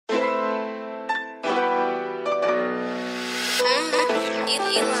Looking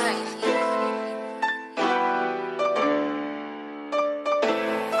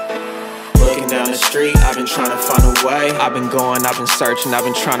down the street, I've been trying to find a way. I've been going, I've been searching, I've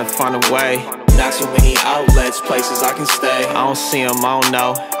been trying to find a way. Not too many outlets, places I can stay. I don't see them, I don't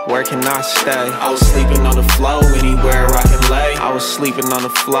know, where can I stay? I was sleeping on the floor, anywhere I can lay. I was sleeping on the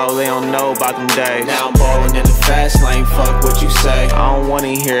floor, they don't know about them days. Now I'm ballin' in the fast lane, fuck what you say. I don't wanna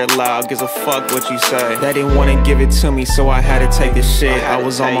hear it loud, gives a fuck what you say. They didn't wanna give it to me, so I had to take this shit. I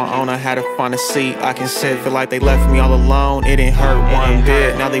was on my own, I had to find a seat I can sit. Feel like they left me all alone, it didn't hurt one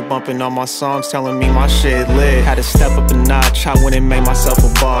bit. Now they bumping on my songs, telling me my shit lit. Had to step up a notch, I went and made myself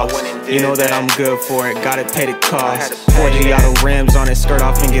a boss. You know that I'm good for it, gotta pay the cost. 4G auto rims on it, skirt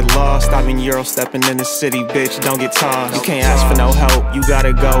off and get lost. I've been Euro stepping in the city, bitch, don't get tossed. You can't ask for no help, you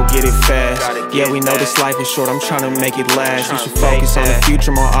gotta go get it fast. Yeah, we know this life is short, I'm trying to make it last. You should focus on the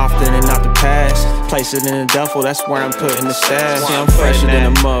future more often and not the past. Place it in the duffel, that's where I'm putting the stash. Yeah, I'm fresher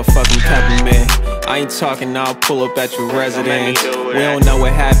than a motherfucking peppermint. I ain't talking, I'll pull up at your residence. We don't know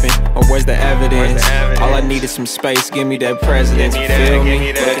what happened, or where's the evidence. All I need is some space, give me that president's, you feel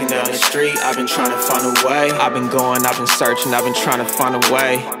me? Looking down the street, I've been trying to find a way. I've been going, I've been searching, I've been trying to find a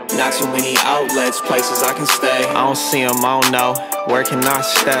way. Not too many outlets, places I can stay. I don't see them, I don't know, where can I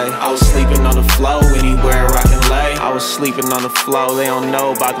stay? I was sleeping on the floor, anywhere I can lay. I was sleeping on the floor, they don't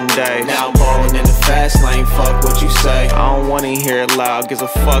know about them days. Now I'm ballin' in the fast lane, fuck what you say. I don't wanna hear it loud, gives a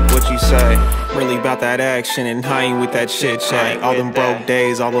fuck what you say. Really about that action and I ain't with that chit chat. All them broke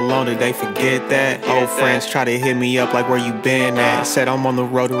days, all alone, did they forget that? Old friends try to hit me up like where you been at. Said I'm on the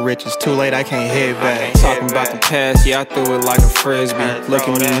road to riches, too late, I can't hit back. Talking about the past, yeah, I threw it like a frisbee. Look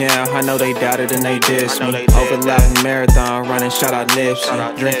at me now, I know they doubted and they dissed me. Overlapping marathon, running, shout out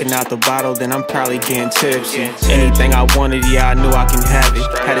Nipsey. Drinking out the bottle, then I'm probably getting tipsy. Anything I wanted, yeah, I knew I can have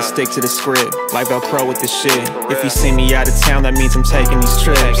it. Had to stick to the script, like Velcro with the shit. If you see me out of town, that means I'm taking these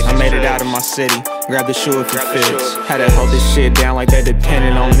trips. I made it out of my city, grab the shoe if it fits. Had to hold this shit down like they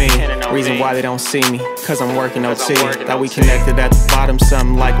depending on me. Reason why they don't see me, cause I'm working OT. Thought we connected at the bottom,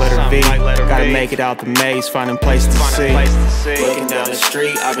 something like letter V. Gotta make it out the maze, finding places to see. Looking down the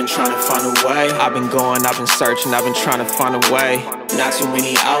street, I've been trying to find a way. I've been going, I've been searching, I've been trying to find a way. Not too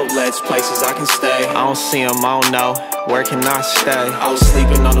many outlets, places I can stay. I don't see them, I don't know, where can I stay? I was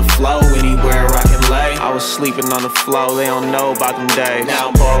sleeping on the floor, anywhere I can lay. I was sleeping on the floor, they don't know about them days. Now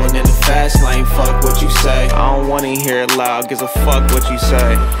I'm ballin' in the fast lane, fuck what you say. I don't wanna hear it loud, gives a fuck what you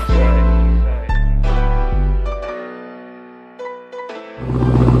say.